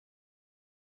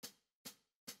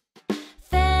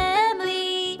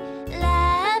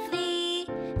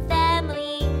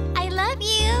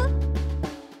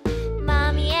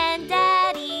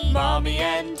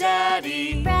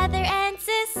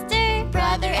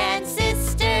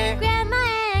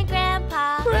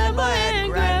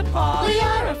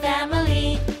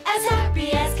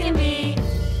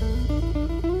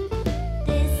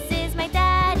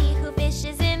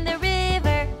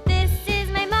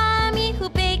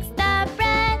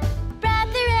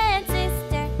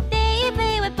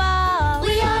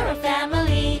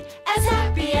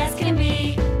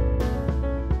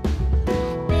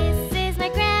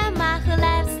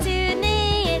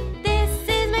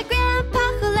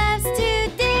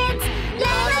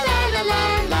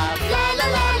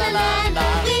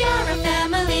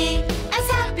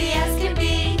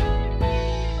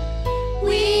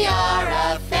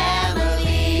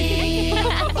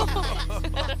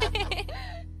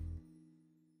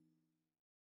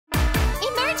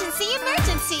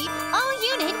emergency! All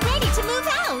unit ready to move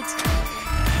out!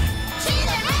 To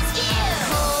the rescue!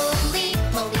 Poli,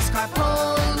 police car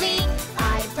Poli.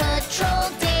 I patrol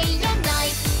day and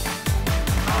night.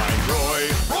 I'm Roy,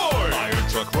 fire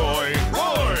truck Roy,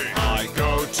 I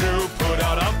go to put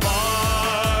out a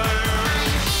fire.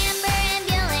 I'm Amber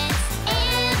ambulance,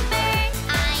 Amber.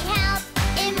 I help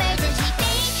emergency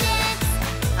patients.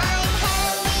 I'm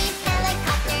Heli,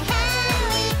 helicopter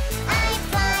Heli. I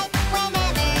fly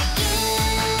whenever you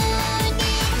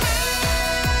need help.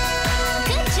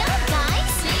 Good job,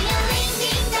 guys! Ring-a-ling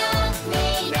ding dong,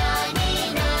 ding-dong,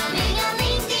 ding-dong.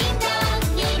 Ring-a-ling ding dong,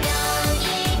 ding-dong,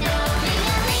 ding-dong.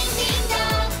 Ring-a-ling ding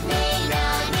dong,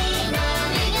 ding-dong, ding-dong.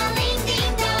 Ring-a-ling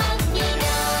ding dong,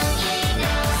 ding-dong,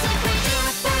 ding-dong. Super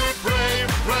duper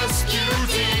Brave rescue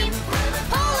team,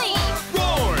 Poli,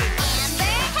 Roy.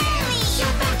 Amber, Heli.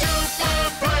 Super duper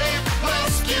brave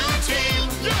rescue team,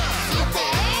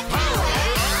 Super power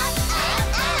up, up,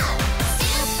 up.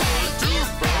 Super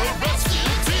duper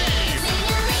rescue team.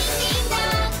 Ring-a-ling ding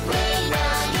dong,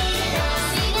 ding-dong, ding-dong.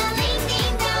 Ring-a-ling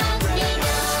ding dong,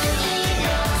 ding-dong,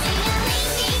 ding-dong. Ring-a-ling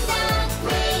ding dong,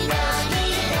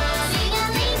 ding-dong, ding-dong.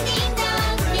 Ring-a-ling ding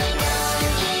dong,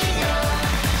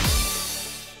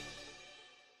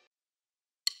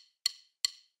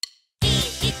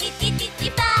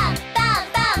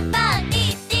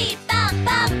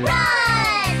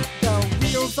 run! The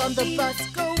wheels on the bus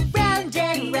go round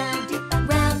and round,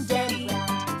 round and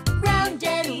round, round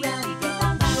and round. The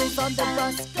wheels on the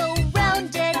bus go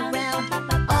round and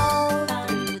round, all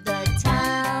through the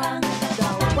town.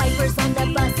 The wipers on the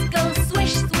bus go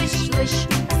swish, swish, swish,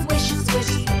 swish,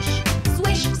 swish, swish,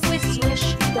 swish, swish, swish.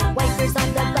 The wipers on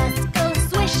the bus go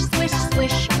swish, swish,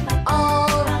 swish, all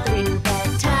through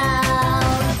the town.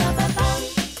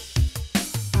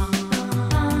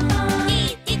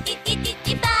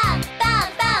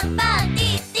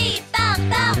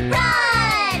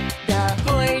 Run! The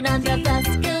horn on the bus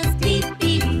goes beep,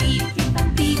 beep, beep, beep,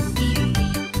 beep, beep,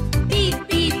 beep,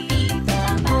 beep, beep. The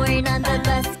horn on the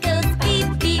bus goes beep,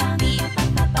 beep, beep,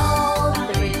 all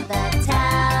through the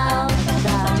town.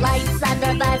 The lights on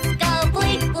the bus go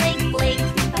blink, blink, blink,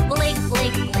 blink,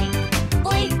 blink, blink,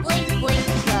 blink, blink, blink.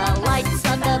 The lights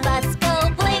on the bus go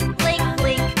blink, blink,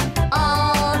 blink,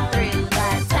 all through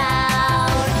the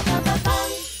town.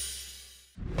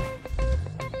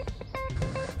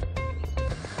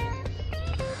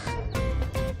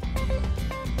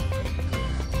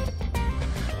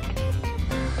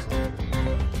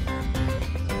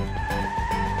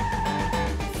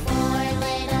 Four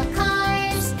little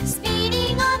cars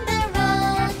speeding on the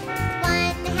road.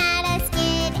 One had a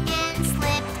skid and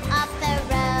slipped off the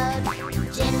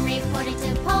road. Jim reported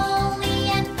to Poli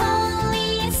and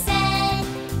Poli said,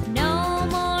 No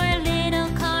more little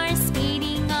cars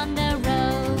speeding on the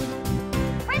road.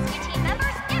 rescue team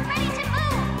members, get ready to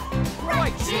move!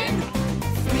 Right, Jin.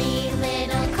 Three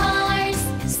little cars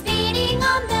speeding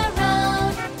on the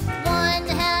road. One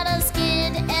had a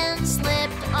skid and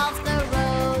slipped off the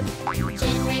road.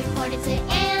 Jin reported to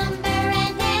Amber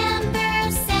and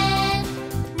Amber said,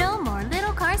 No more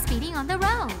little cars speeding on the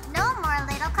road. no more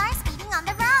little cars speeding on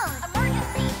the road.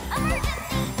 Emergency!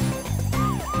 Emergency!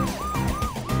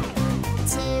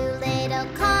 Two little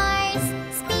cars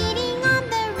speeding on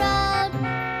the road.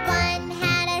 One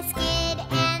had a skid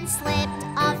and slipped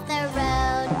off the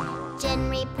road. Jen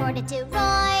reported to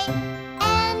Roy,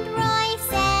 and Roy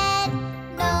said,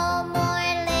 no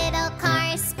more little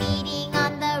cars speeding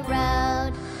on the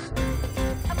road.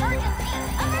 Emergency!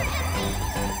 Emergency!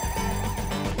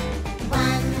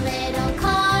 One little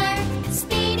car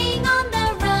speeding on the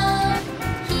road.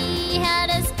 He had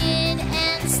a skid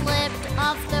and slipped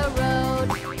off the road.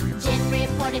 Jim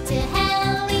reported to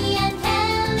Heli, and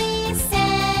Heli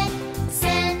said,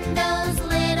 send those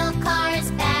little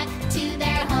cars back to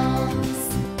their homes.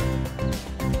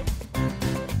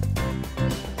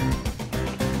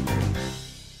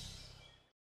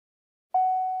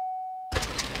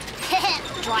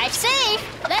 Drive safe.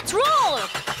 Let's roll.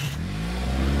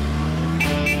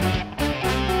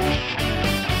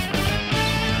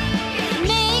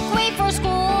 Make way for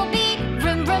school beat.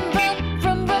 Vroom, vroom, vroom,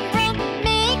 vroom, vroom, vroom.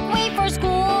 Make way for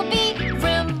school beat.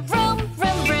 Vroom, vroom,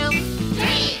 vroom, vroom.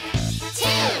 3, 2,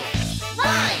 1.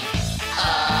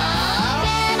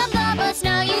 Get on the bus,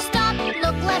 now you stop.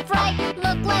 Look left, right,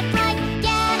 look left, right.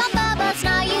 Get on the bus,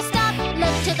 now you stop.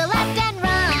 Look to the left and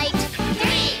right.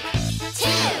 3, 2,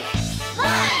 1.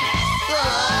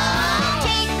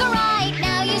 Take a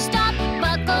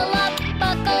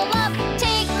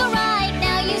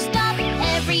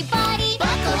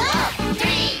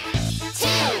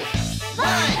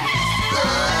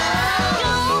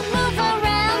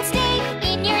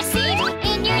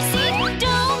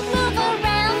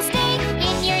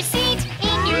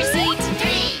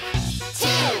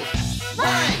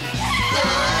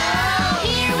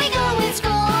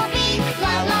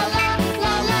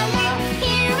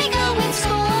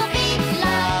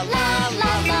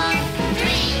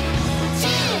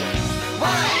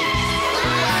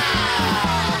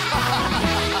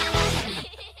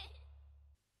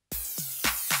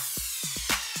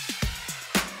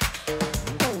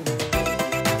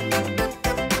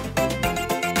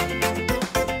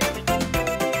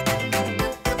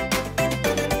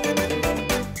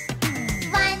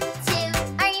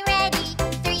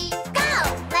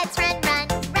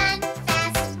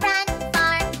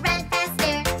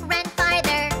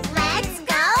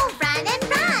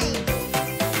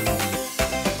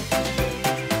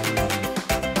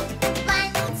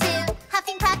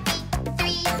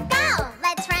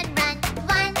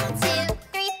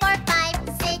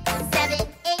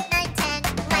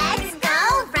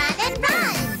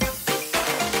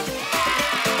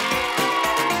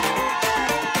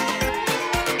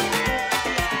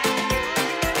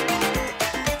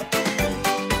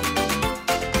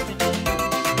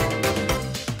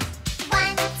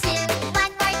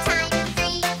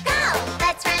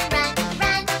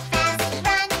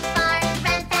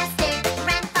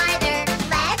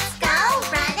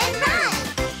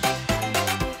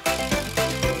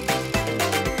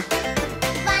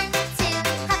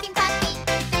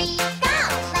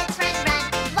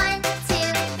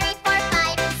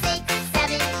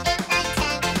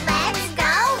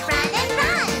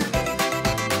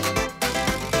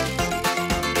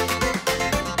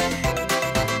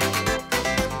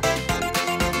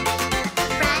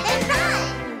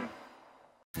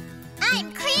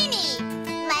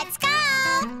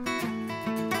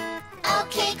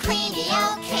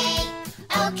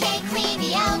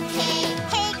Cleany, okay.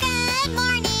 Hey, good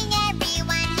morning,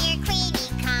 everyone. Here, Cleany,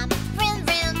 come. Vroom,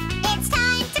 vroom. It's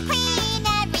time to clean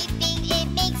everything. It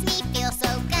makes me feel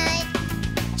so good.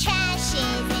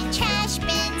 Trashes and trash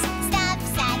bins,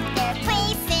 stuff's at their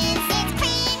places. It's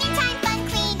cleaning time, fun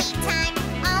cleaning time.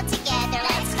 All together,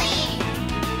 let's clean.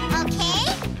 Okay?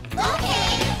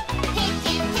 Okay.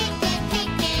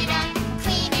 Pick it up.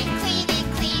 Clean it, clean it,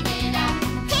 clean it up.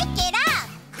 Pick it up.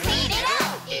 Clean it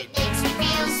up. It makes me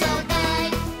feel so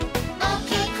good.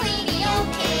 Okay, Cleany,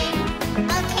 okay.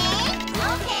 Okay?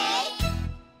 Okay.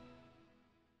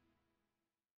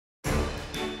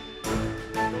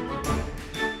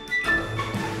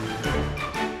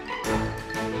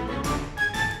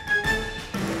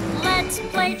 Let's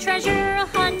play treasure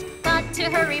hunt. Got to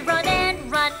hurry, run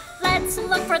and run. Let's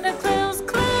look for the clues,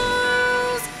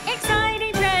 clues.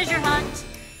 Exciting treasure hunt.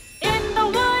 In the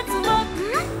woods, look.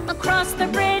 Across the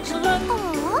bridge, look.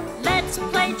 Let's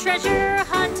play treasure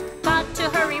hunt. Got to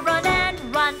hurry, run and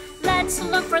run. Let's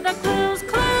look for the clues,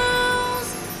 clues.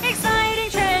 Exciting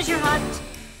treasure hunt.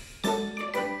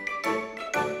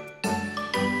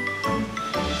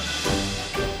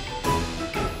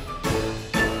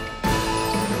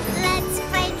 Let's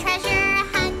play treasure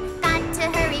hunt. Got to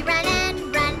hurry, run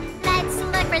and run. Let's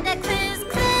look for the clues,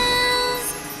 clues.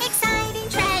 Exciting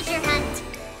treasure hunt.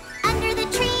 Under the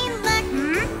tree, look.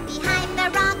 Behind the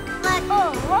rock, look.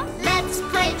 Let's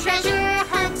play treasure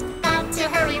hunt. Got to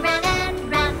hurry, run and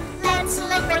run. Let's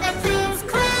look for the clues,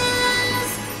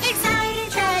 clues. Exciting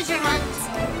treasure hunt.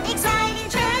 Exciting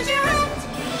treasure hunt.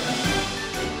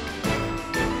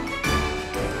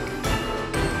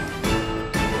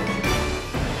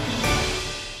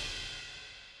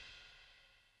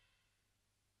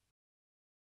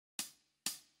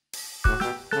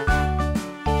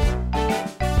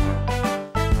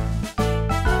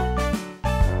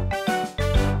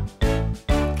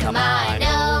 Come on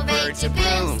over to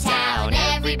Broomstown.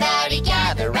 Everybody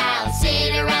gather round.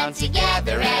 Sit around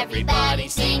together. Everybody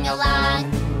sing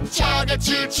along. Chugga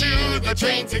choo choo, the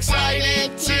train's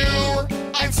excited too,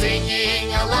 and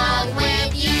singing along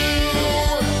with you.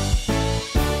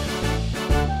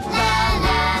 La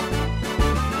la,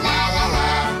 la la la.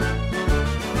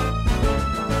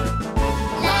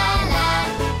 La la,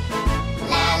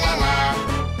 la la la.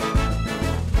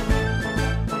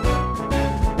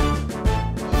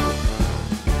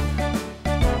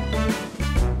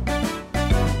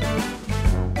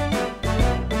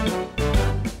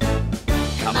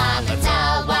 Come on, let's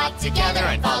all walk together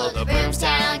and follow the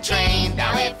Broomstown train.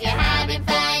 Now if you're having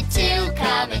fun too,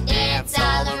 come and dance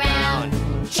all around.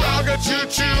 Chugga choo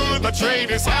choo, the train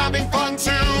is having fun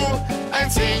too,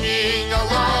 and singing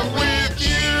along with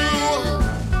you.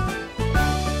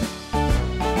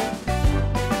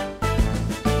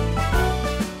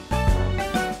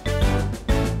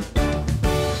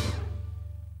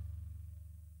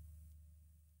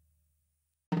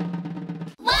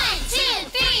 One, two,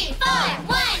 three, four.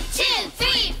 1, 2,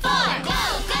 3, 4. Go,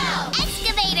 go.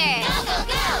 Excavator. Go, go,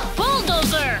 go.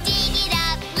 Bulldozer. Dig it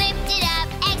up, lift it up.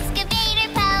 Excavator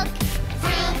poke.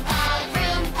 Vroom, pa,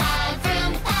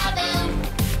 boom.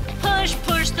 Push,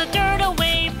 push the dirt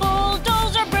away.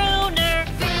 Bulldozer Bruner.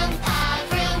 Vroom, pa,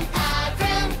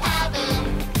 boom.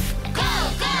 Go,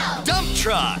 go. Dump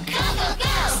truck. Go, go,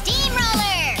 go.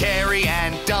 Steamroller. Carry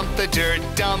and dump the dirt.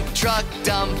 Dump truck,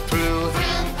 dump poo.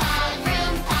 Vroom, pa,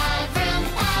 boom.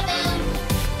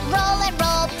 Roll and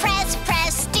roll, press,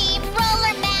 press.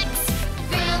 Steamroller max.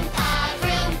 Vroom, pa,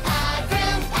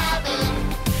 boom.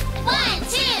 1,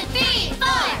 2, 3, 4.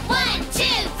 1, 2,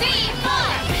 3, 4.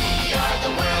 We are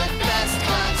the world's best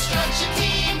construction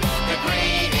team. The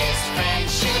greatest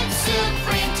friendship,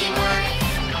 supreme teamwork.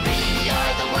 We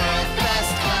are the world's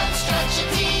best construction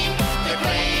team. The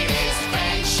greatest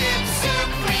friendship,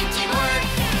 supreme teamwork.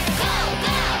 Go,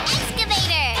 go.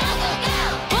 Excavator.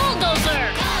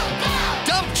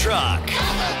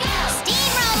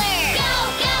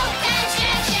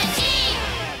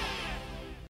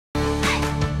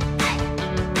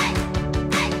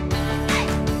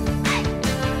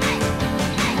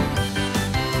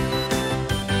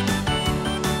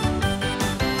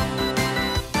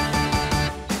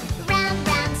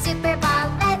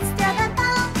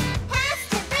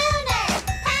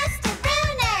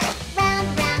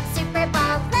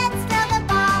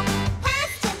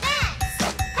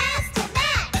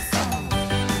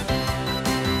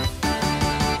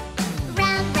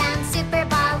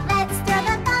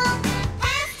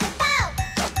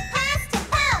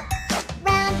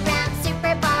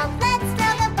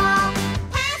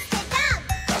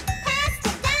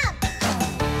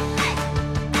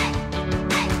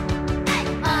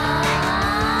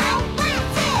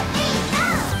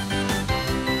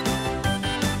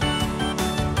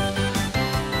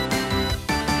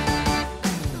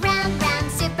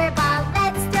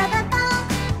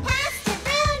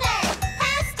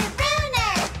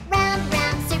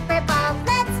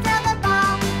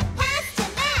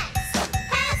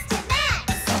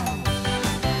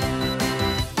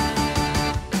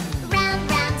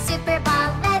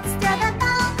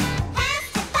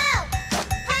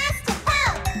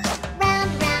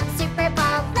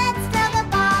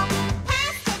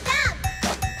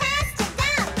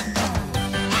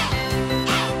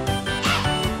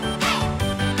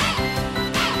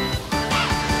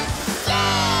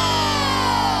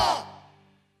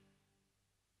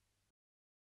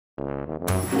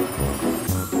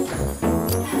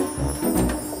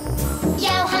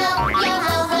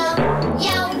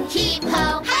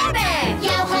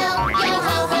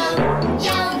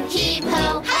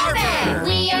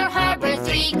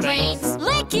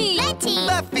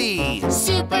 Leffy.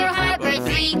 Super Harbour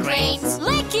 3 cranes.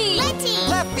 Lecky.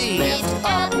 Leffy. Lift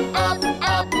up, up,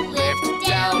 up. Lift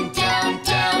down, down,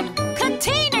 down.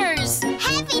 Containers.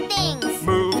 Heavy things.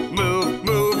 Move, move,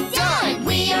 move. Done!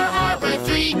 We are Harbour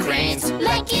 3 cranes.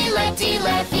 Lecky, Letty,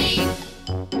 Leffy.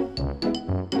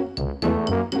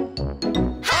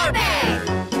 Harbour!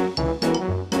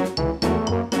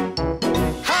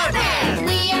 Harbour!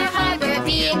 We are Harbour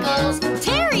vehicles.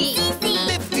 Terry.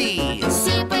 Lifty.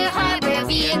 Super Harbour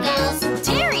vehicles.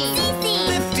 Terry.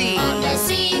 Lifty. On the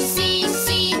sea, sea,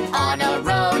 sea. On a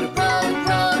road, road,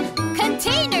 road.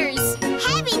 Containers.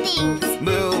 Heavy things.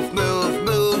 Move, move,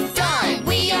 move. Done!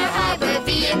 We are Harbour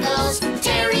vehicles.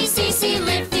 Terry, Cece,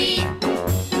 Lifty.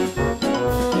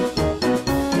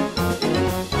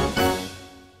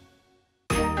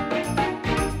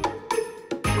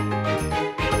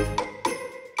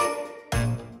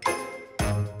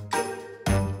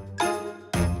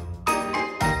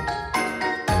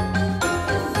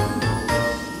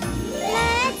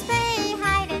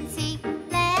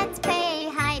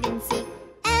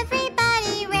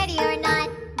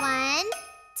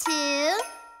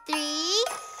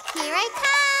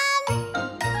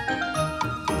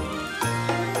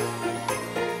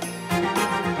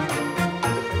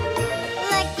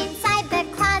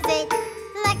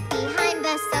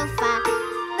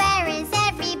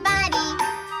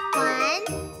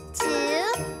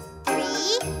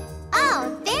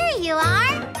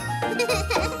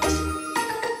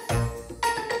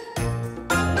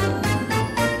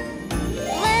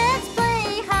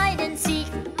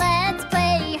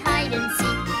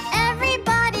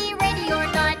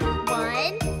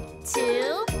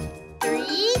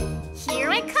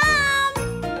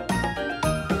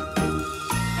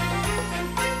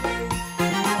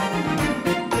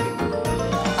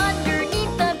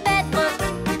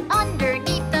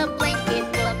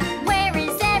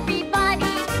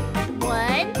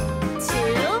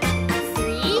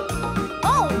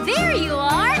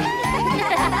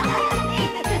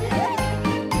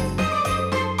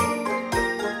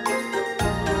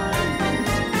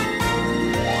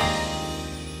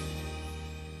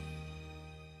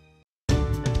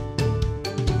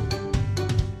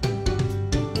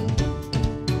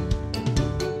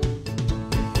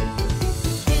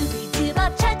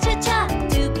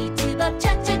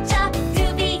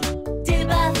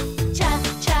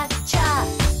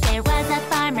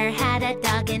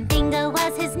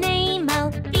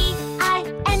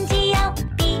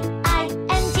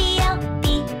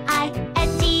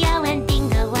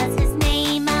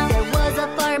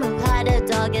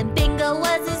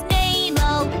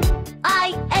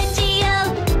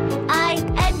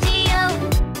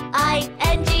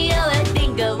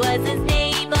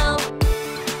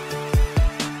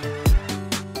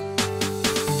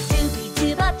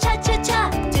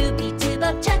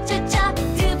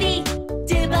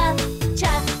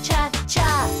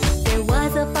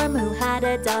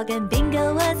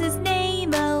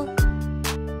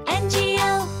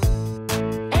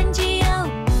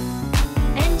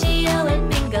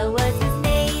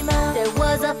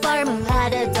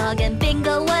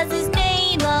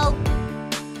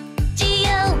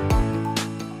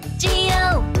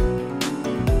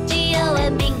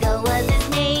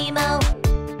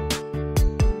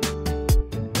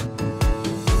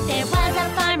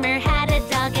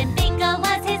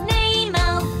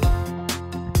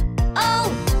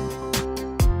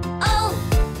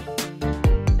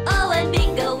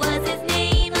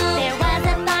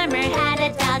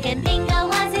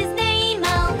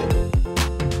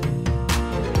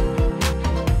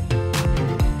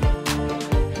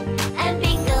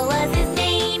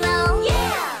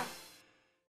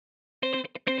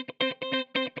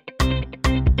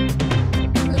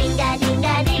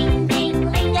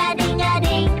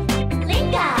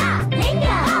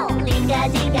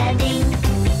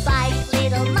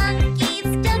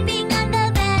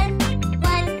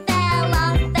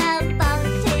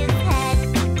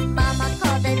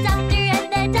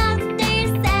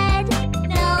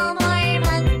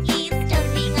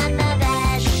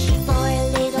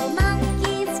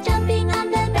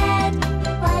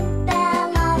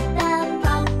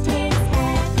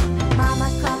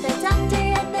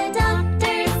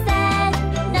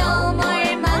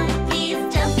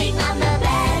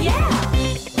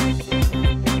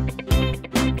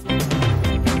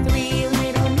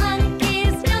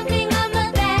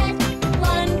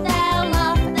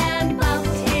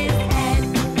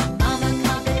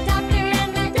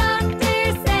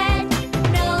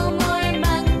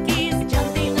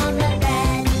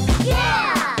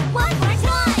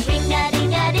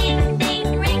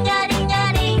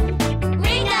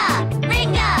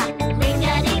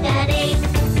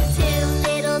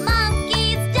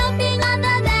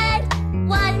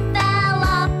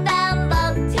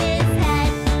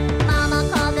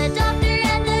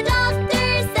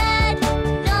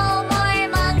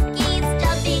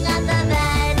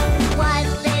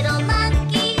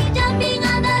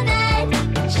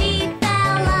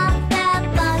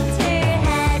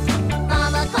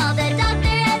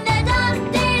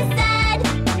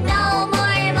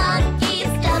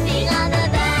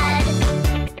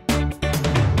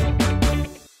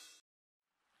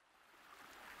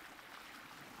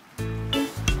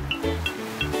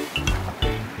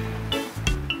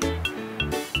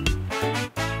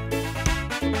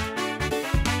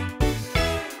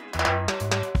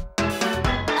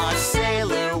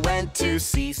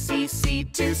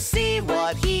 to see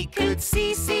what he could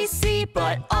see.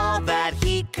 But all that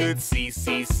he could see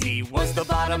was the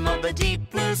bottom of the deep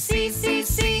blue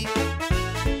sea.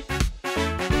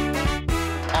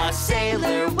 A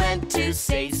sailor went to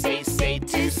say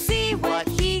to see what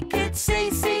he could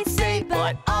say.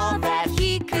 But all that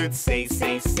he could say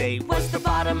was the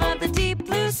bottom of the deep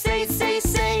blue say.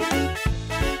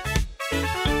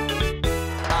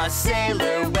 A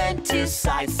sailor went to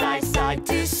sigh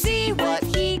to see what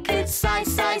he could sigh.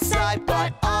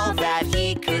 But all that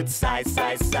he could sigh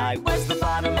was the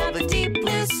bottom of the deep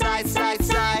blue sigh.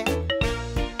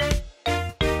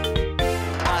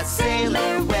 A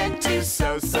sailor went to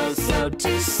sew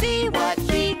to see what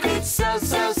he could sew.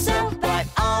 But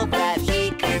all that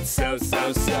he could sew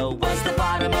was the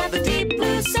bottom of the deep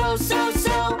blue so.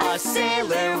 A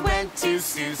sailor went to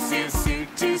sew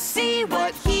to see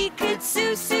what he could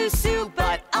sew.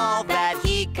 But all that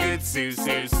he could sew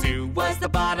was the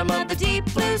bottom of the deep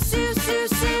blue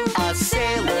A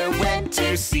sailor went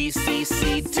to see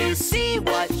to see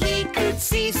what he could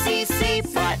see.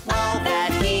 But all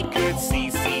that he could see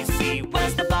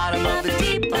was the bottom of the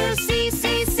deep blue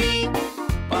sea.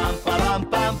 Bum bum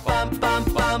bum bum bum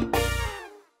bum.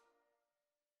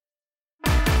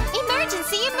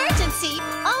 Emergency!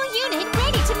 All unit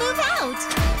ready to move out!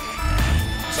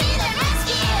 To the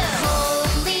rescue!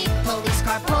 Police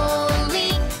car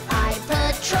Poli, I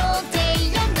patrol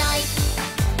day and night.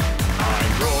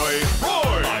 I'm Roy,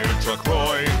 fire truck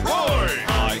Roy,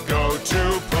 I go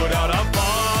to put out a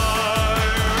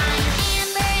fire. I'm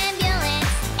Amber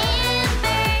ambulance,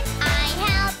 I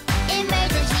help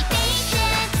emergency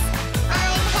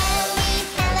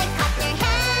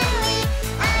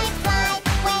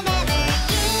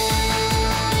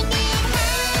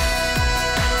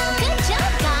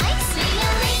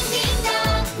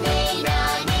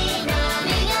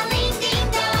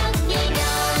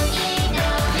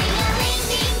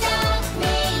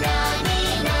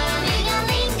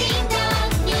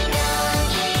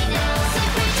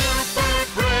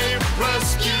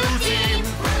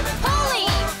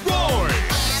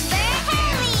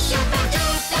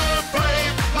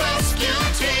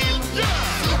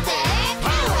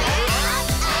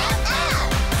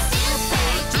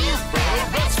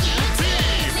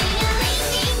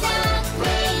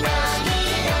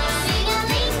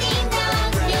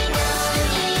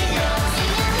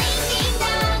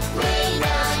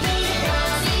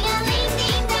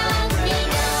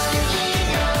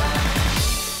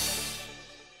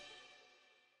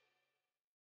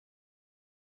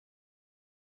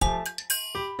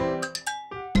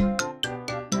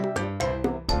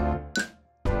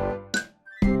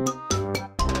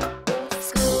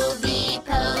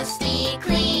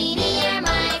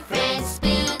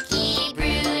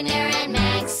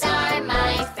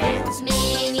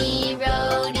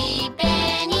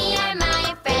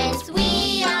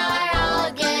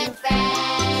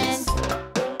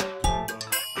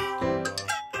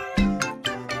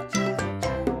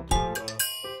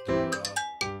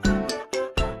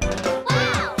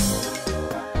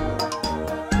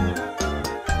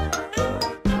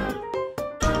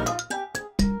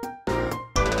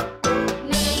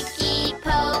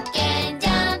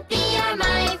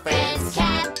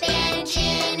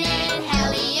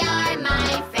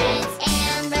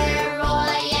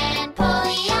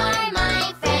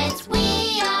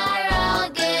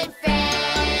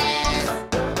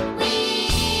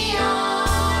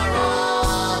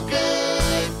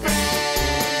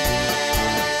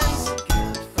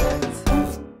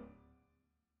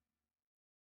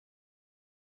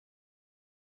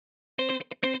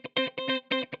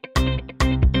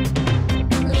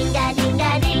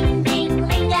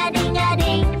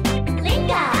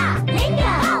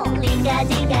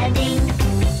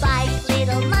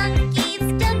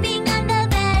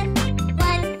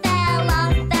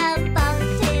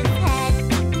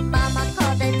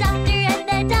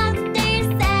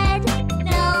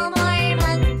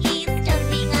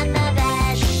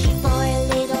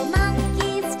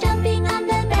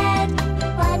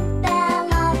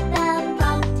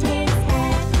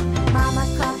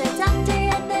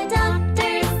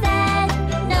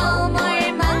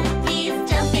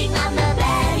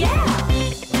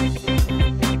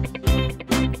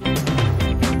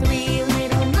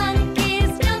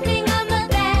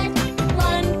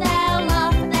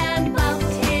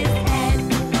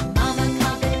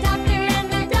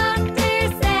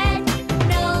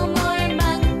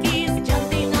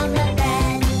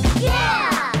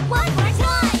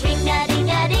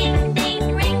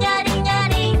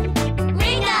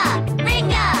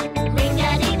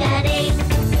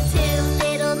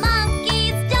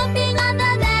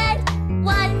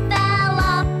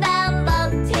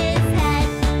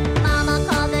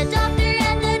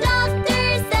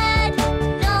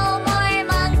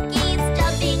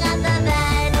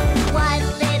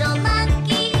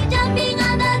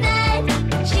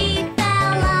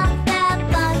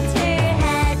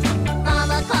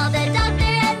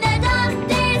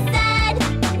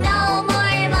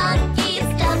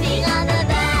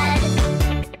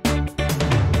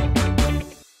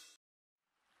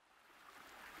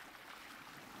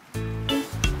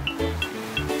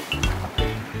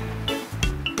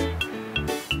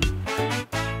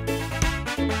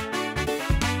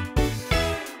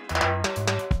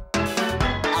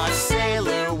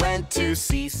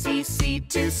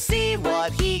to see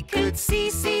what he could see.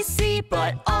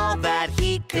 But all that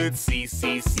he could see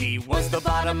was the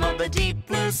bottom of the deep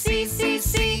blue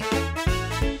sea.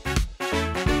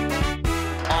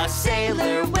 A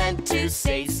sailor went to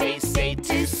say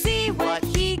to see what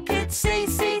he could say.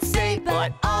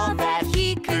 But all that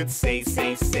he could say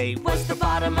was the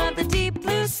bottom of the deep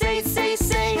blue say.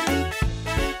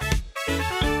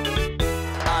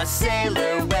 A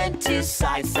sailor went to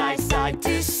sigh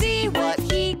to see what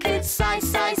he could sigh.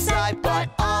 But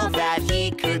all that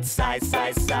he could sigh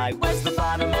was the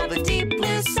bottom of the deep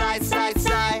blue sigh.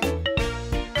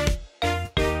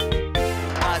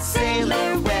 A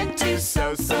sailor went to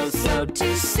so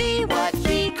to see what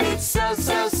he could so.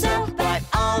 But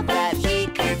all that he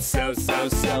could so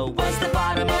was the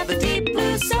bottom of the deep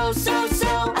blue so.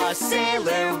 A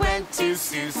sailor went to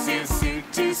sue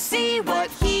to see what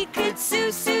he could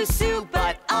sue.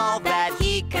 But all that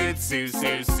he could sue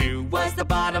was the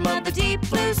bottom of the deep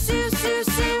blue sue.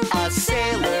 A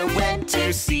sailor went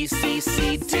to see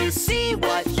to see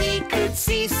what he could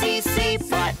see.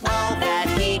 But all that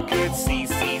he could see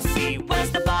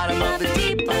was the bottom of the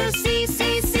deep blue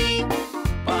sea.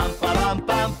 Bum bum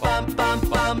bum bum bum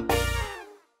bum.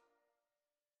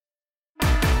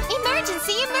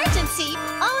 Emergency!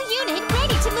 All unit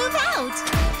ready to move out!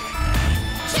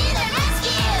 To the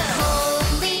rescue!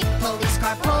 Poli, police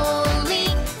car Poli.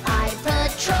 I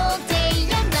patrol day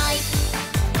and night.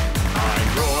 I'm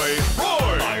Roy,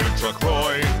 fire truck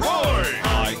Roy.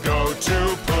 I go to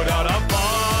put out a fire.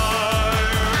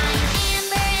 I'm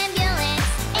Amber ambulance,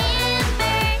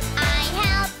 Amber. I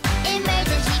help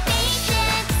emergency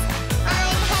patients.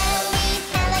 I'm Heli,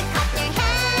 helicopter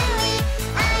Heli.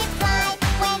 I fly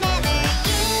whenever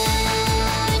you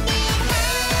need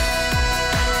help.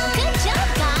 Good job,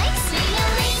 guys!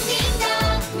 Ring-a-ling ding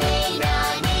dong,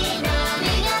 ring-a-ling ding dong,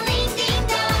 ring-a-ling ding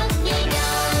dong,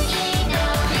 ring-a-ling ding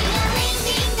dong, ring-a-ling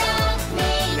ding dong,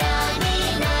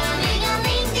 ring-a-ling dong,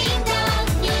 ring-a-ling ding dong,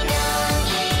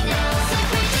 ring-a-ling.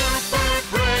 Super duper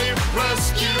Brave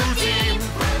rescue team.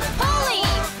 Poli,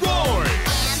 Roy.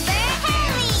 Amber,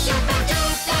 Heli, Super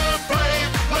duper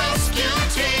brave rescue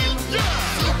team.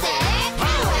 super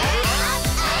power up.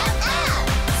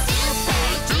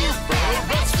 Super duper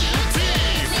rescue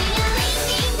team. Ring-a-ling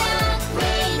ding dong,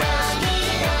 ring-a-ling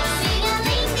dong,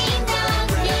 ring-a-ling ding dong,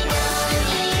 ring-a-ling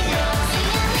dong,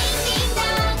 ring-a-ling ding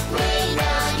dong,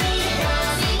 ring-a-ling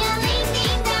dong, ring-a-ling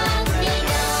ding dong,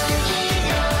 ring-a-ling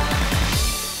dong.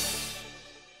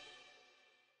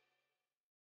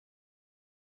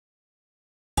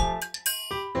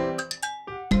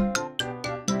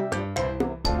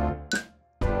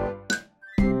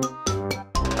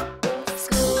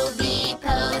 Scooby,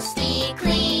 Posty,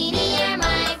 Cleany are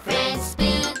my friends.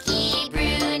 Spooky,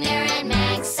 Bruner, and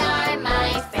Max are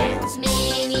my friends.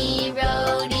 Minnie,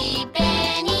 Rhodey,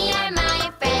 Benny are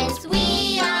my friends.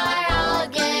 We are all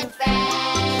good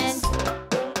friends.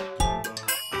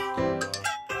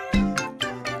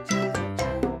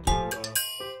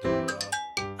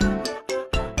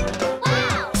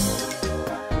 Wow!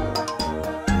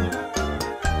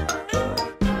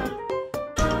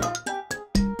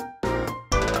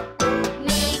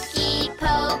 Mickey,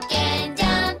 Poke, and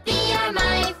Dumpy are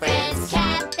my friends.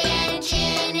 Cap and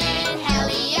Chin and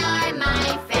Heli are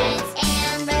my friends.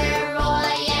 Amber,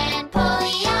 Roy, and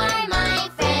Poli are my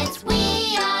friends.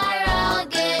 We are all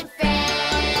good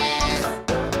friends.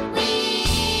 We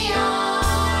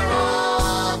are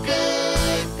all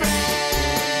good friends.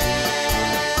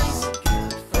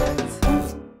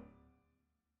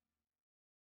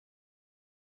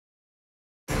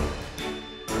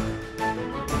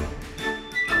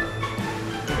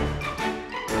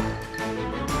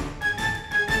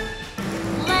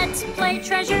 Let's play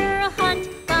treasure hunt.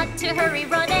 Got to hurry,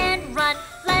 run and run.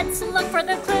 Let's look for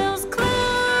the clues.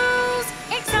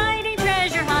 Exciting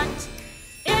treasure hunt.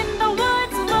 In the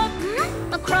woods, look.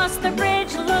 Across the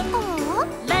bridge, look.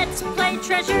 Let's play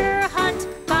treasure hunt.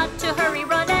 Got to hurry,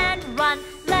 run and run.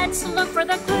 Let's look for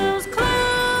the clues.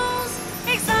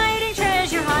 Exciting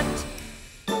treasure hunt.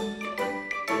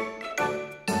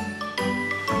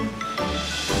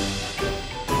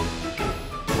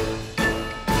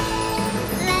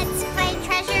 Let's play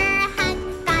treasure hunt.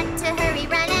 Got to hurry,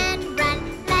 run and run.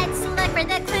 Let's look for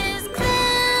the clues.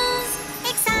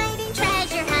 Exciting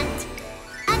treasure hunt.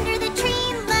 Under the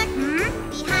tree, look.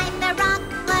 Behind the rock,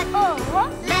 look.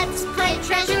 Let's play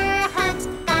treasure hunt.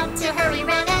 Got to hurry,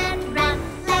 run and run.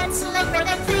 Let's look for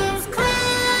the clues.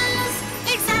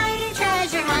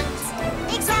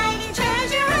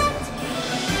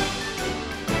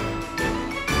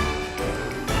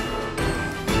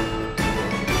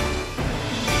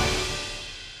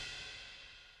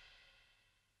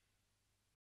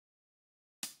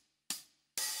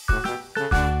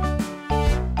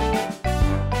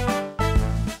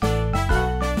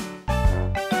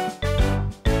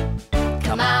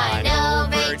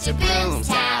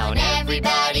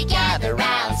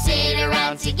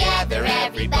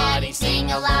 everybody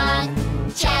sing along.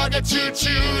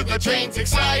 Chugga-choo-choo, the train's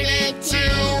excited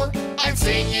too, and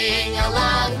singing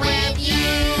along with you.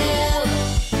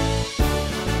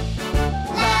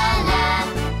 La la,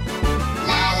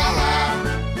 la la la.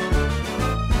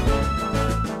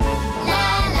 La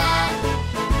la,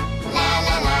 la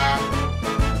la la.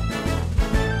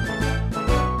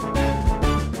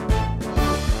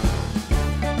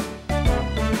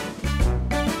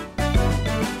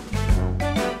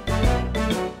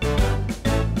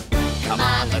 Come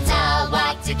on, let's all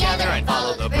walk together and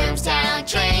follow the Broomstown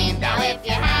train. Now if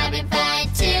you're having fun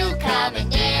too, come and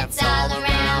dance all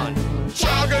around.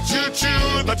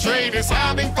 Chugga-choo-choo, the train is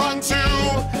having fun too,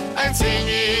 and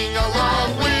singing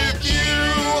along with you.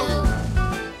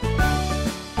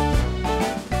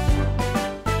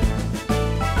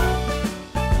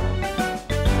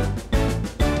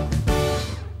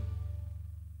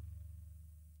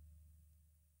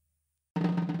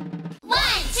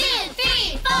 One, two,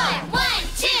 three, four. 1,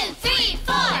 2, 3,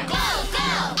 4. Go, go.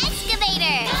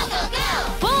 Excavator. Go, go, go.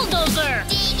 Bulldozer.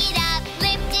 Dig it up,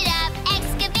 lift it up.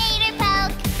 Excavator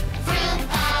poke. Vroom,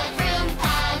 pow, vroom,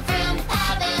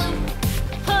 pow, boom.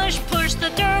 Push, push the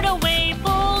dirt away.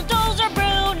 Bulldozer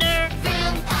Bruner.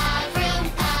 Vroom, pow,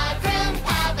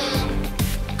 boom.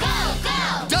 Go, go.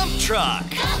 Dump truck.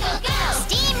 Go, go, go.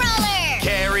 Steamroller.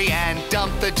 Carry and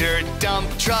dump the dirt. Dump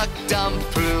truck, dump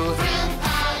poo. Vroom,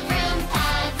 pow, boom.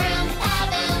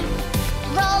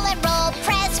 Roll and roll,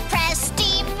 press, press.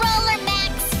 Steamroller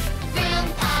max. Vroom,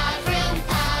 pow, boom.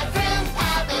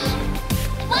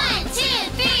 1, 2,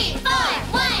 3, 4.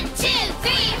 1, 2,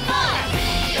 3, 4.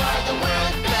 We are the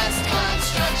world's best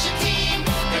construction team.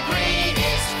 The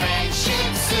greatest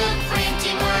friendship, supreme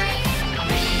teamwork.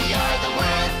 We are the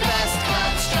world's best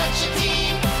construction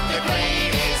team. The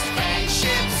greatest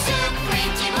friendship,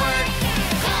 supreme teamwork.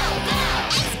 Go, go.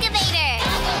 Excavator.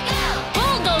 Go, go, go.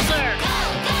 Bulldozer. Go,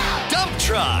 go. Dump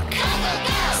truck. Go, go,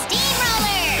 go.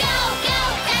 Steamroller. Go, go,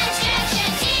 construction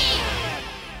team.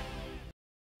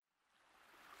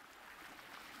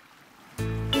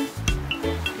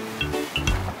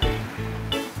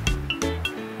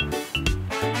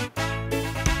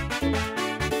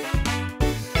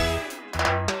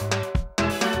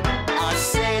 A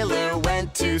sailor went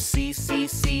to sea,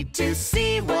 to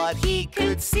see what he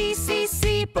could see.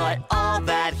 But all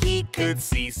that he could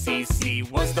see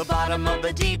was the bottom of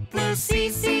the deep blue sea.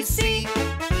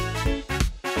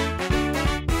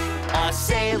 A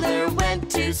sailor went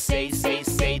to say,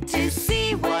 to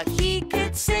see what he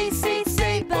could say.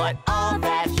 But all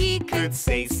that he could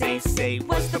say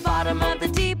was the bottom of the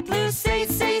deep blue say.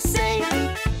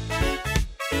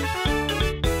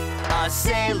 A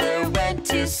sailor went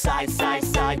to sigh,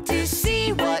 to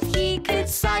see what he could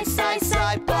sigh.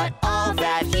 But all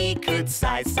that he could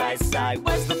sigh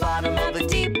was the bottom of the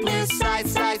deep blue sigh.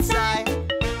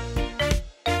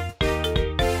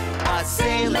 A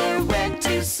sailor went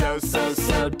to sew,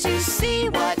 to see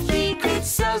what he could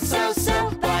sew.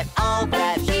 But all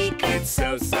that he could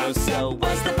sew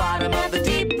was the bottom of the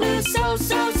deep blue so.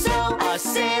 A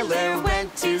sailor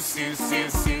went to sue,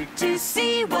 to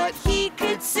see what he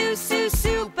could sue.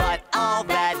 But all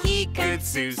that he could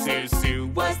sue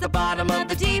was the bottom of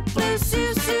the deep blue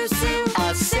sue.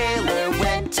 A sailor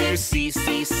went to sea,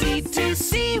 to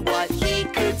see what he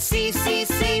could see.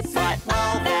 But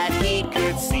all that he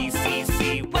could see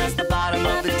was the bottom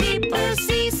of the deep blue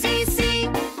sea.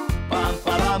 Bum,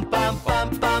 ba-dum, bum, bum,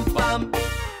 bum, bum.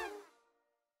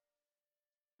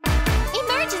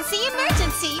 Emergency,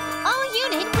 emergency. All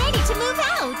unit ready to move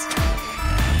out.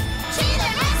 To the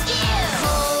rescue.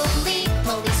 Poli,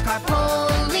 police car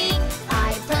Poli. I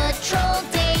patrol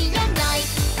day and night.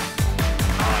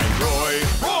 I'm Roy,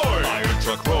 Iron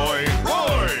Truck Roy.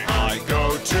 I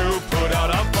go to put out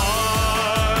a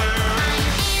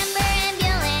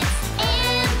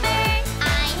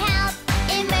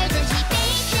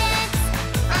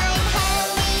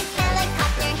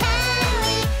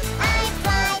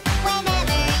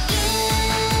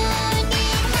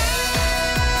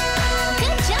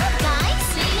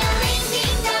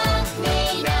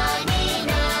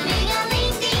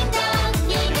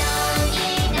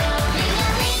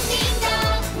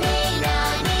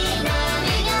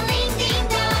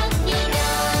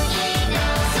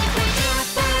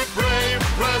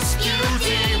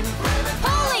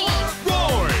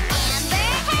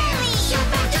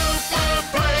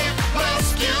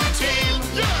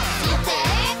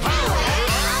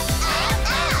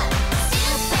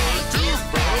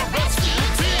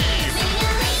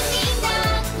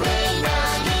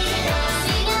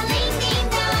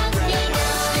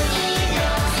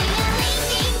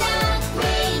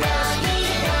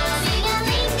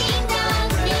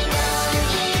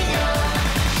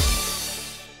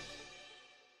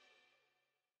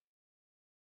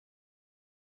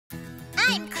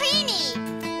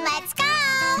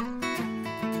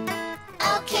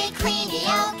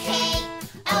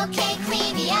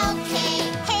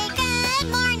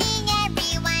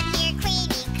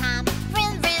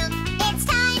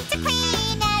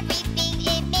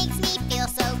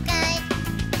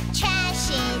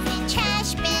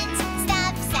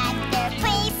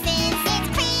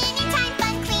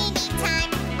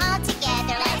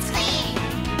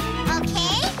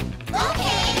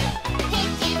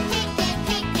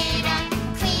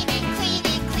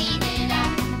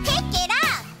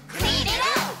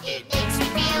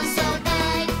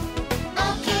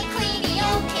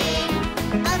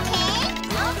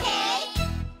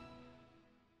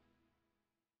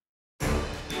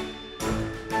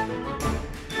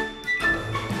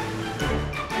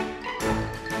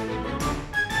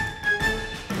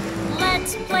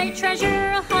Let's play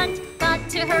treasure hunt. Got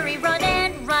to hurry, run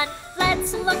and run.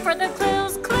 Let's look for the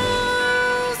clues,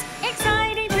 clues.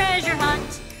 Exciting treasure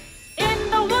hunt. In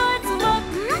the woods, look.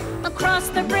 Across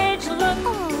the bridge, look.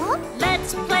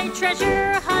 Let's play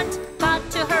treasure hunt. Got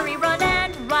to hurry, run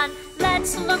and run.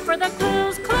 Let's look for the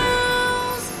clues,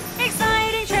 clues.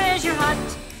 Exciting treasure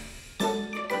hunt.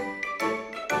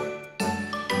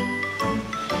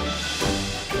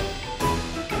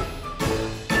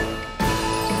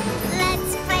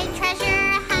 Let's play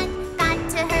treasure hunt. Got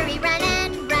to hurry, run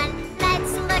and run.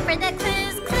 Let's look for the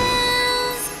clues,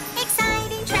 clues.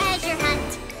 Exciting treasure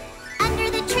hunt. Under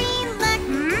the tree, look.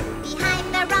 Behind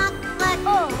the rock,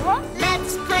 look.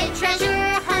 Let's play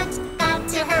treasure hunt. Got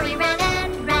to hurry, run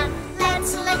and run.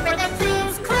 Let's look for the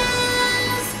clues,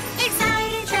 clues.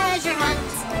 Exciting treasure hunt.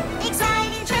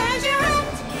 Exciting treasure hunt.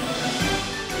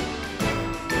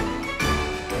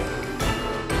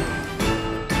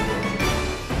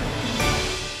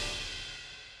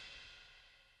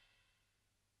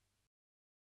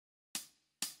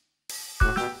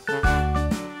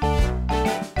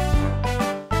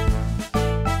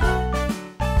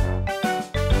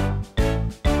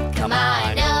 Come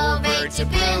on over to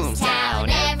Broom's town.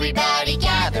 Everybody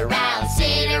gather round.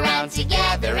 Sit around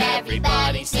together.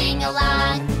 Everybody sing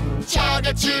along.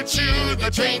 Chugga choo choo, the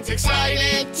train's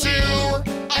excited too,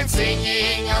 and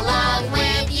singing along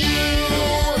with you.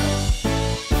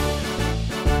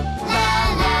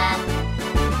 La la,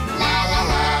 la la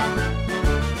la.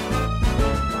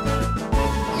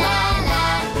 La la,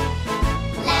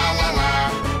 la la la.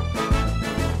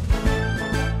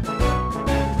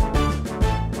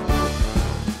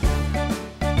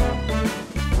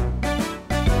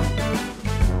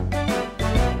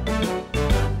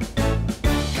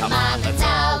 Come on, let's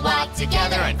all walk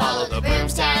together and follow the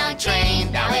Broomstown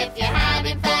train. Now if you're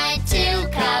having fun too,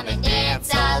 come and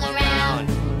dance all around.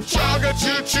 Chugga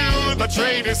choo choo, the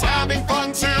train is having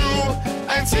fun too,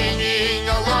 and singing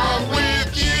along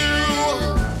with you.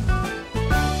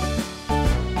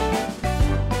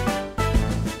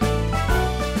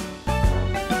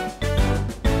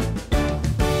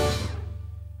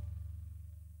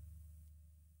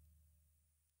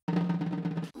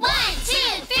 One,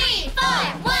 two, three, four.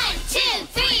 1, 2,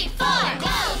 3, 4.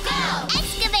 Go, go.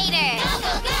 Excavator. Go,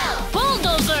 go, go.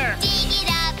 Bulldozer. Dig it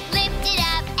up, lift it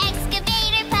up.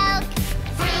 Excavator poke.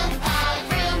 Vroom pow,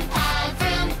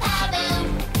 vroom pow, boom.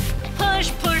 Push,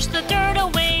 push the dirt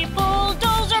away.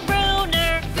 Bulldozer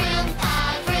Bruner. Vroom pow,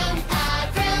 boom.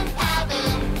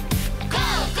 Go,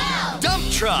 go. Dump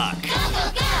truck. Go, go,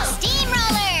 go.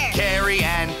 Steamroller. Carry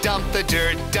and dump the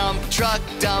dirt. Dump truck,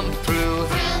 dump poo.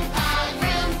 Vroom pow,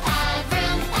 boom.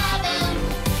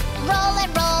 Roll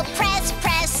and roll, press,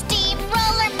 press.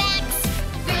 Steamroller max.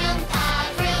 Vroom pow,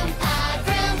 boom.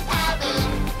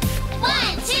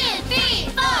 1, 2, 3,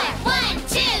 4. 1,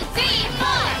 2, 3,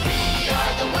 4. We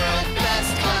are the world's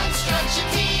best construction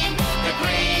team. The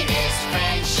greatest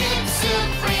friendship,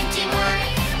 supreme teamwork.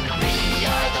 We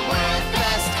are the world's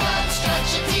best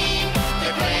construction team.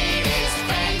 The greatest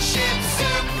friendship,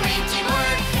 supreme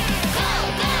teamwork. Go,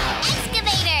 go.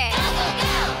 Excavator.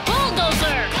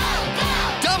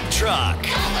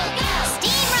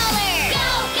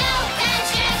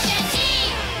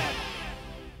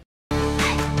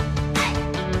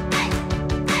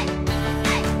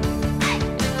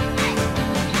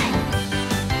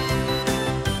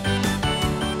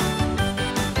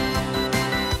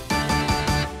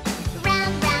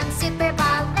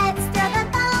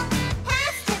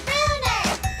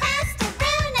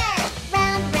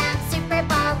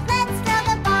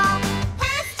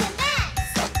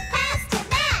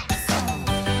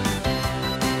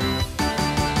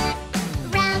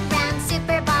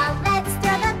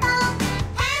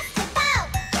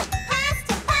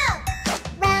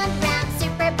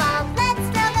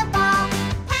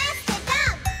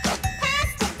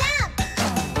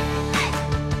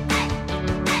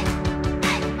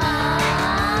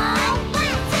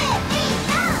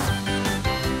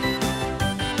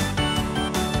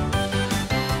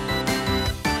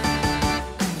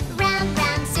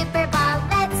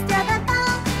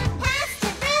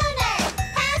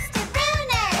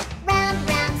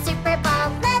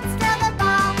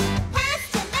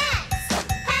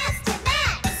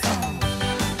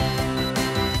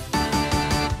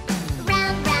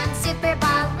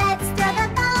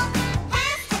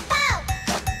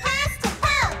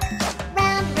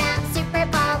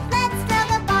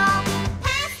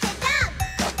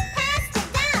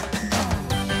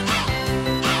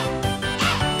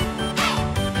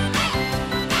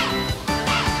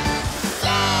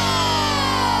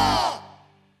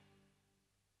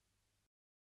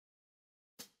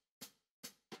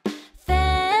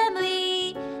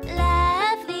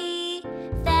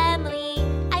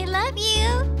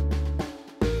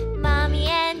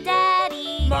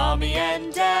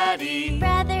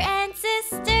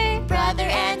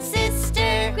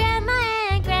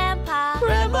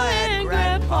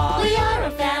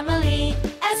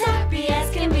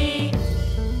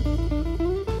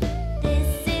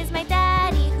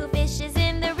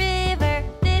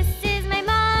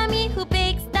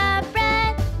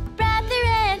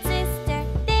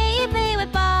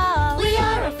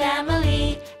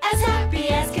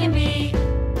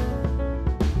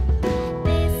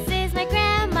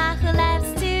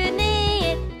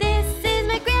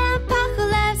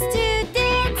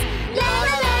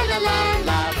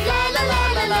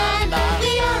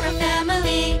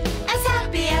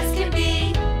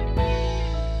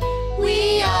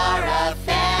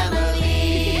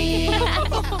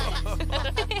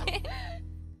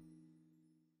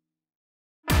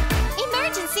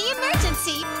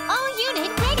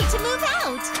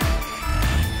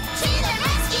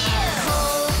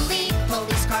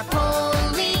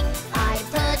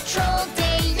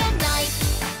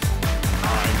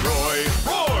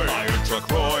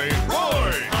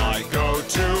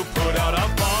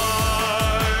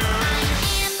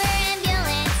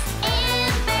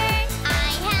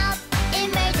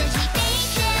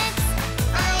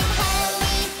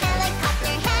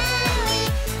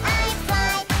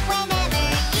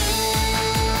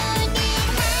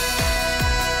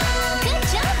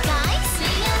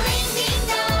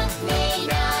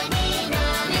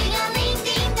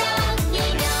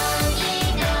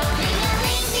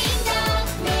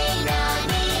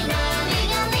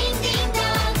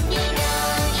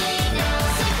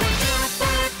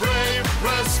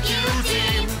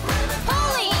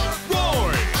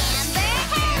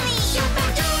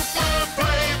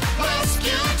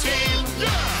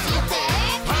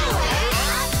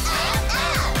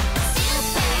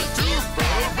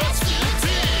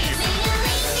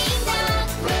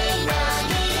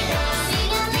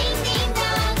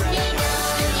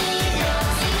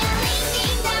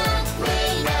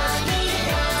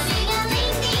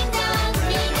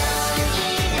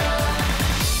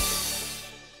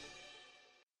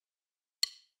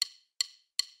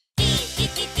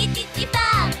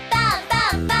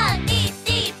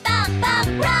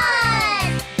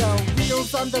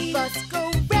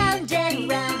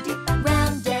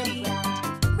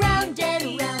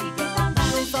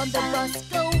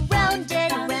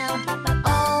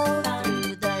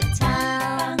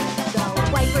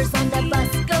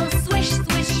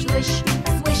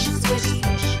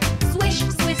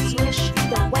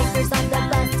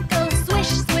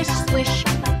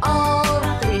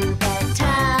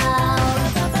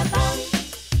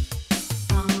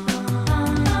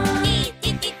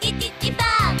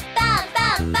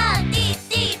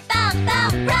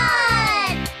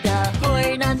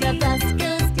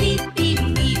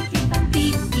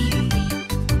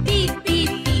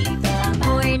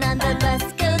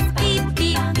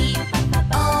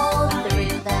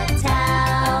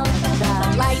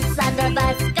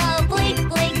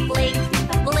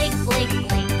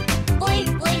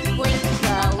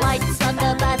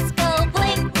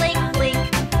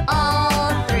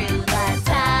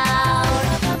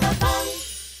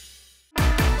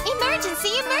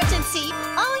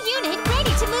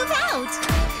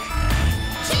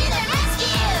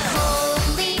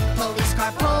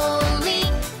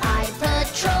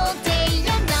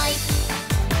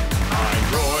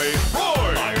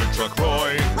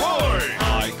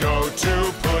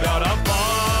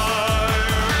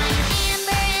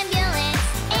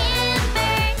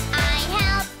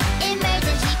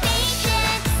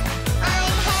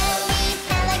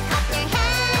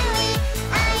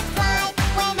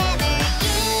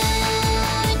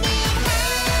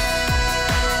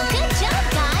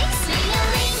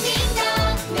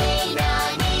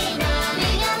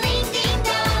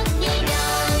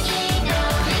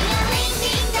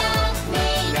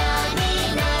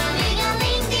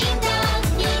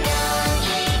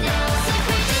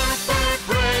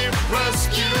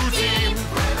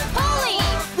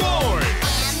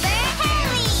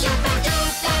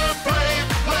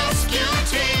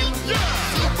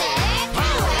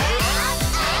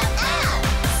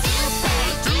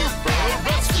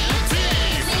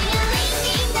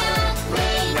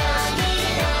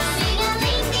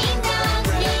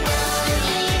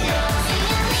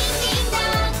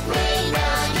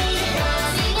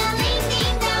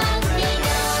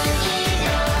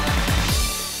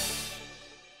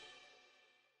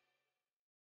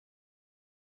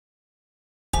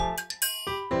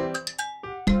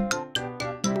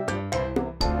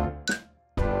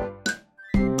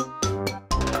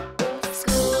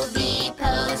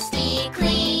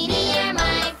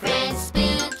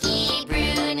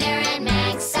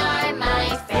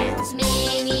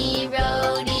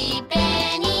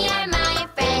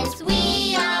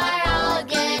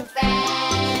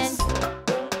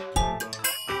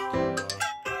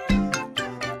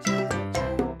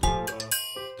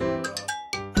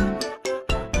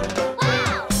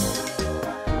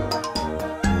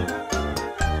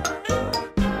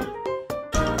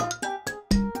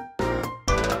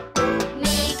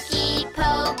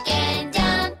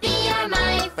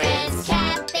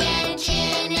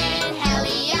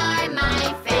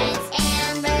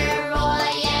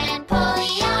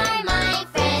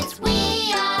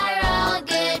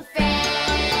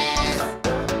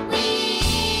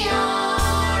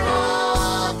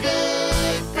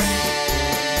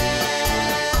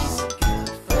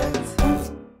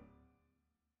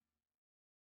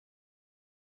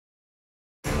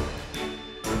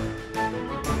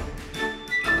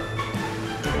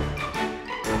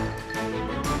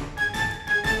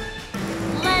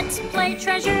 Let's play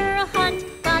treasure hunt.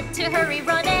 Got to hurry,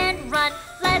 run and run.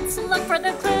 Let's look for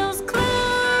the clues,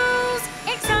 clues.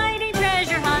 Exciting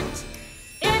treasure hunt.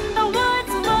 In the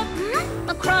woods, look.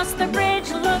 Across the bridge,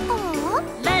 look.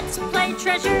 Let's play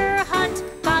treasure hunt.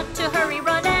 Got to hurry,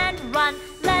 run and run.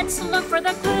 Let's look for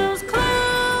the clues,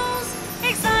 clues.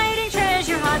 Exciting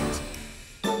treasure hunt.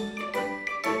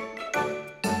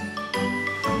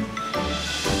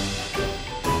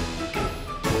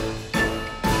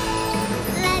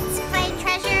 Let's play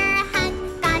treasure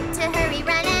hunt. Got to hurry,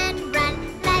 run and run.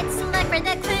 Let's look for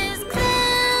the clues,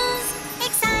 clues.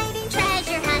 Exciting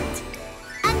treasure hunt.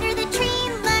 Under the tree,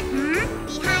 look.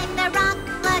 Behind the rock,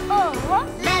 look.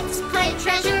 Let's play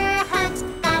treasure hunt.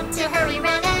 Got to hurry,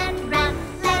 run and run.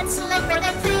 Let's look for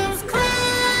the clues,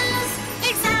 clues.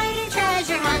 Exciting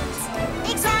treasure hunt.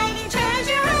 Exciting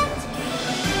treasure hunt.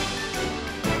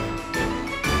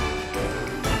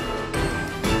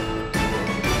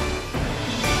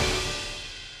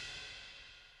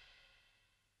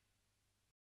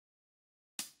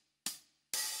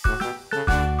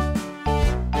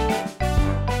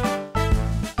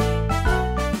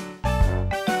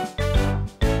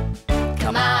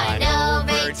 Come on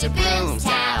over to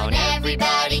Broomtown.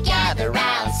 Everybody gather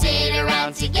round. Sit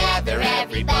around together.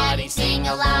 Everybody sing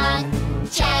along.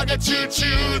 Chugga choo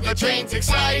choo, the train's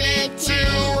excited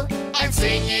too, and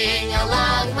singing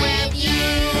along with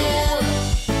you.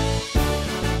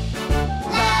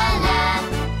 La la,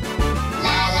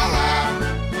 la la la.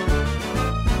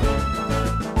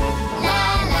 La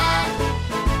la,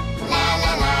 la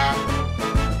la la.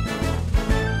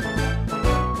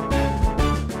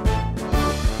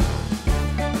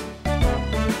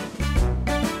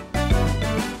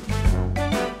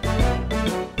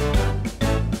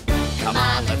 Come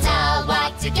on, let's all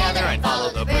walk together and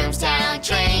follow the Broomstown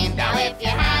train. Now if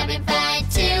you're having fun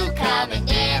too, come and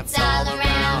dance all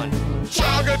around.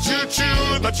 Chugga choo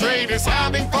choo, the train is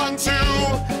having fun too,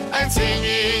 and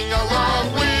singing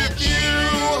along with you.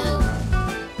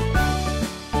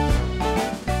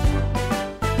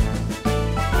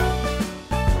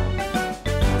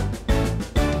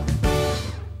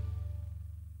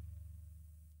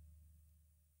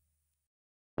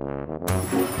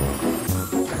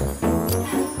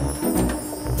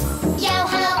 Yo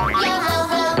ho, yo ho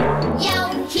ho, yo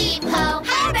heap ho,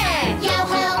 Harbour! Yo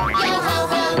ho, yo ho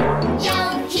ho, yo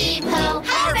heap ho,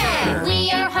 Harbour!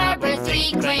 We are Harbour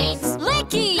 3 cranes.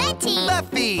 Licky! Letty!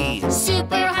 Leffy!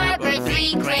 Super Harbour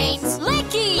 3 cranes.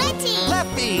 Licky! Letty!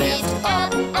 Leffy! Lift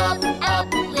up, up,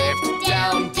 up. Lift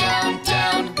down, down,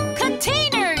 down.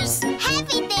 Containers!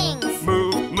 Heavy things!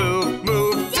 Move, move,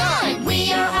 move! Done!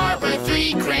 We are Harbour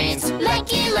 3 cranes.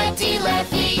 Lucky, Letty,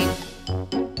 Leffy.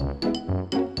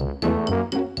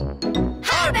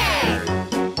 Harbour!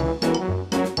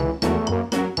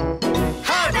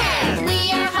 Harbour!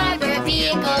 We are Harbour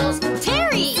vehicles.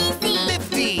 Terry!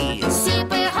 Lifty!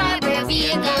 Super Harbour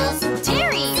vehicles.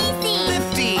 Terry!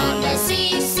 Lifty!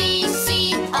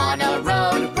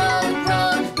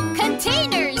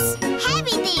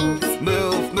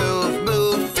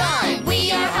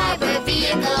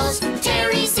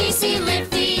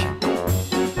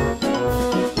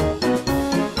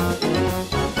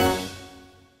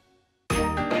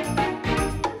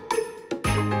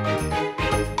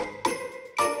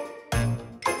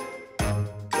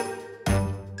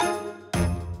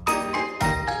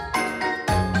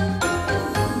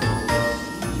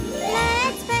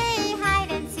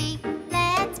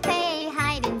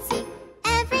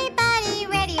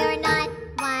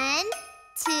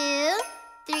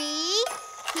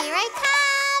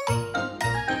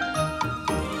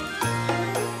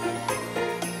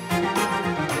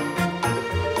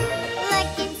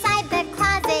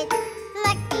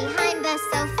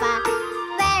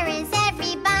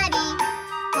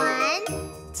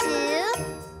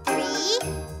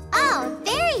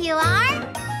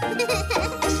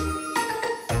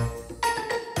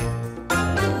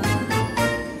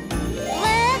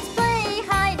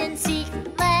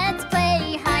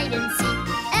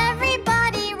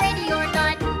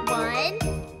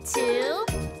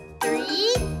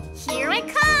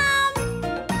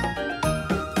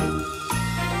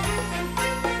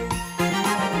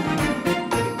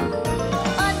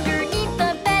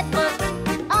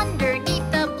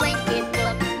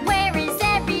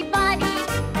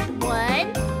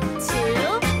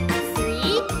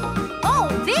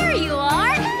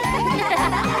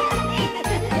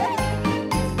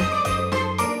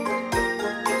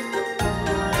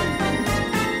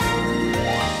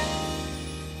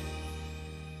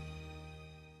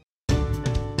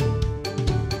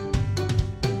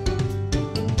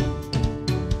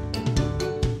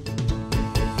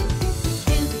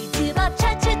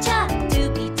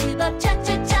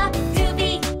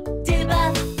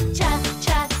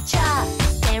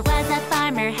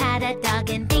 a dog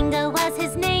and Bingo was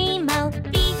his name-o.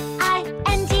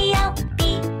 B-I-N-G-O,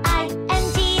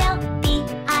 B-I-N-G-O,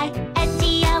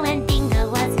 B-I-N-G-O, and Bingo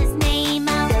was his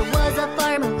name-o. There was a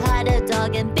farmer who had a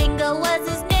dog and Bingo was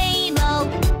his name-o.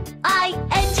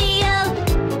 I-N-G-O,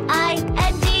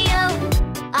 I-N-G-O,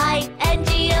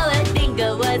 I-N-G-O, and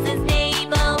Bingo was his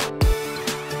name-o.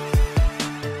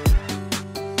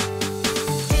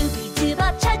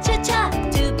 Doobie-doobop cha-cha-cha,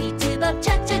 doobie-doobop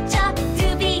cha-cha-cha,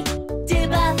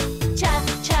 doobie-doobop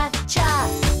cha-cha-cha.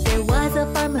 There was a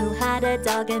farmer who had a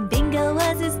dog and Bingo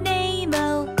was his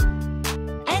name-o.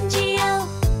 N-G-O,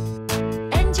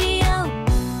 N-G-O,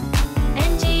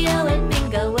 N-G-O, and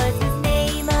Bingo was his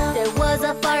name-o. There was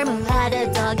a farmer who had a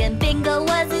dog and Bingo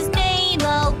was his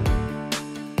name-o.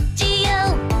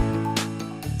 G-O,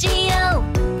 G-O,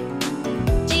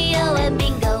 G-O, and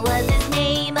Bingo was his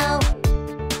name-o.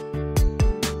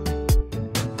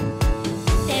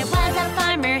 There was a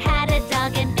farmer had a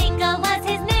dog and Bingo was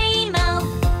his name-o.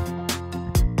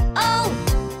 Oh,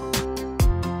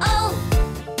 oh,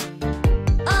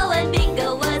 oh, and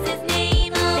Bingo was his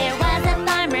name-o. There was a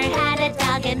farmer had a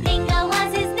dog and Bingo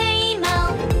was his name-o.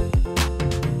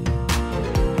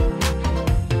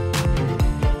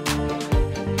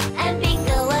 And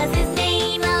Bingo was his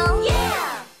name-o.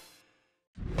 Yeah!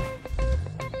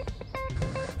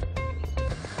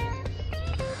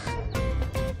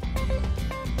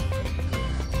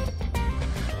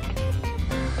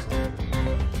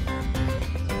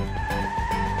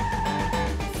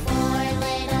 Four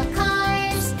little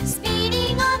cars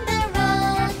speeding on the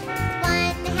road.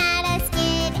 One had a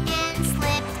skid and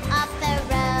slipped off the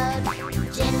road.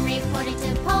 Jim reported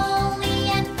to Polly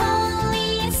and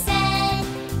Polly said,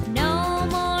 "No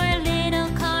more little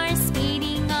cars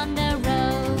speeding on the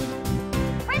road."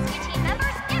 Rescue team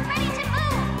members, get ready to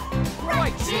move!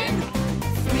 Right, Jin!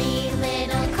 Three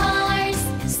little cars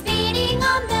speeding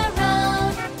on the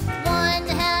road. One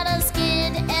had a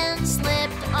skid and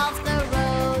slipped off the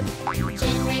road.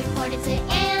 Jin reported to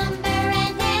Amber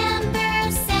and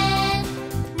Amber said,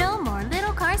 "No more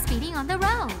little cars speeding on the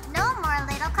road. No more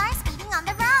little cars speeding on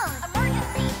the road.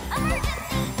 Emergency!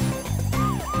 Emergency!"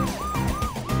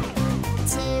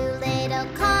 Two little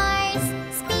cars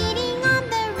speeding on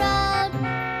the road.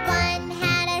 One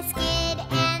had a skid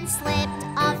and slipped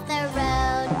off the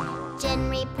road. Jen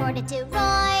reported to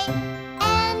Roy,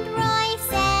 and Roy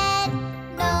said,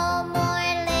 "No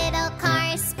more little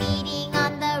cars speeding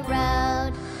on the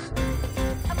road."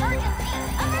 Emergency!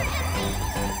 Emergency!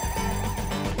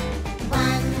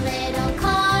 One little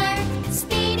car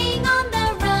speeding on the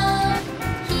road.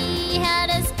 He had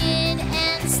a skid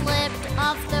and slipped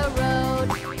off the road.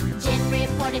 Jen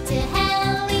reported to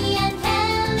Helly, and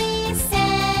Helly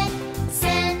said,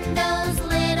 "Send those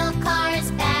little cars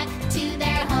back to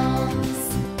their homes."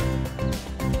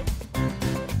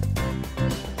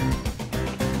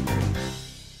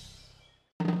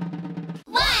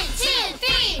 One, two,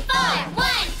 three, four.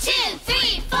 1, 2,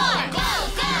 3, 4. Go,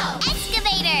 go.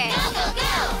 Excavator! Go, go,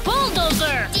 go.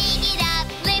 Bulldozer! Dig it up,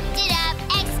 lift it up,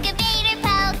 excavator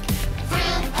poke.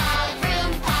 Vroom, pow,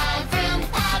 vroom,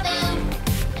 pow, boom.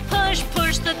 Push,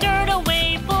 push the dirt away,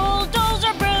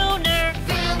 bulldozer Bruner!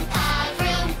 Vroom, pow,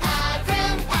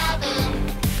 boom.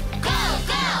 Go,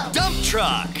 go. Dump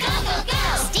truck! Go, go, go.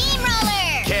 Steamroller!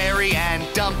 Carry and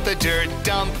dump the dirt.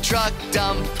 Dump truck,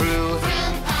 dump poo.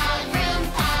 Vroom, pow, boom.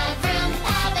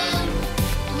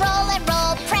 Roll and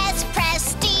roll, press, press,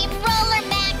 steamroller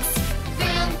max.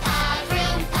 Vroom, pow,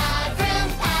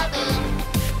 boom.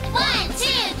 1,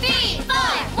 2, 3,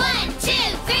 4. 1, 2,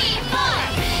 3, 4.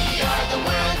 We are the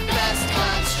world's best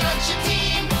construction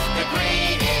team. The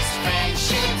greatest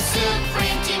friendship,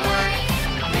 supreme teamwork.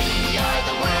 We are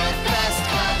the world's best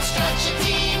construction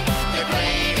team. The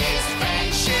greatest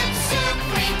friendship,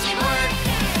 supreme teamwork.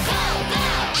 Go, go.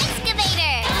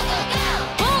 Excavator! Go, go, go.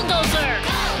 Bulldozer!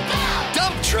 Go, go.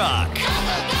 Dump truck! Go,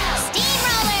 go, go.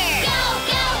 Steamroller! Go,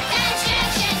 go,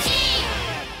 construction team.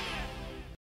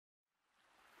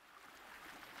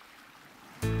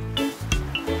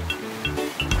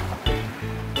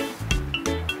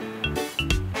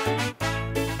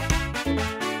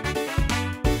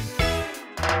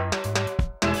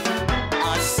 A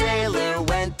sailor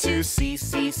went to sea,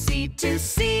 to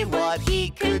see what he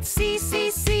could see.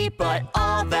 But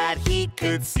all that he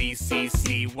could see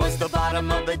was the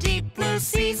bottom of the deep blue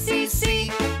sea.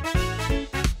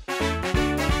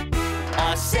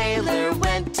 A sailor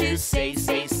went to say,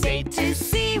 to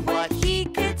see what he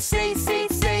could say.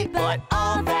 But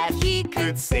all that he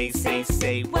could say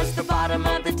was the bottom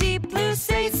of the deep blue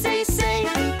say.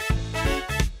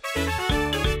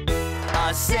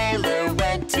 A sailor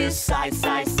went to sigh,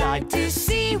 to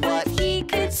see what he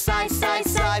could sigh.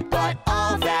 But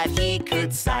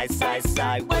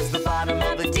sigh was the bottom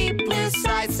of the deep blue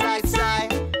sigh, sigh, sigh.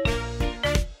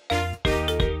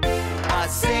 A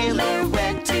sailor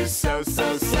went to so,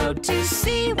 so, so to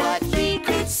see what he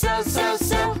could so, so,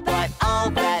 so. But all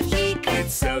that he could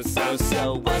so, so,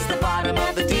 so was the bottom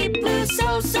of the deep blue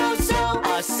so, so, so.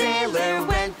 A sailor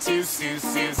went to Sue,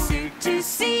 Sue, Sue to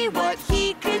see what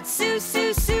he could Sue,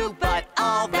 Sue, Sue. But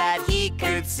all that he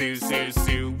could Sue, Sue,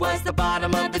 Sue was the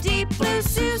bottom of the deep blue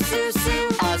Sue, Sue, Sue.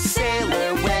 A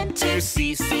sailor went to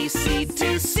sea, sea, sea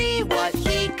to see what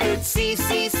he could see,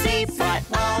 see, see. But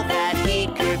all that he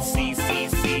could see, see,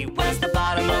 see was the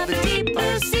bottom of the deep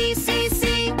blue sea, sea,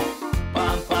 sea.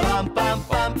 Bum, ba-dum, bum,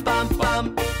 bum, bum,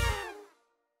 bum.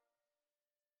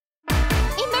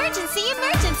 Emergency,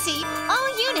 emergency! All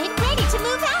unit ready to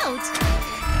move out!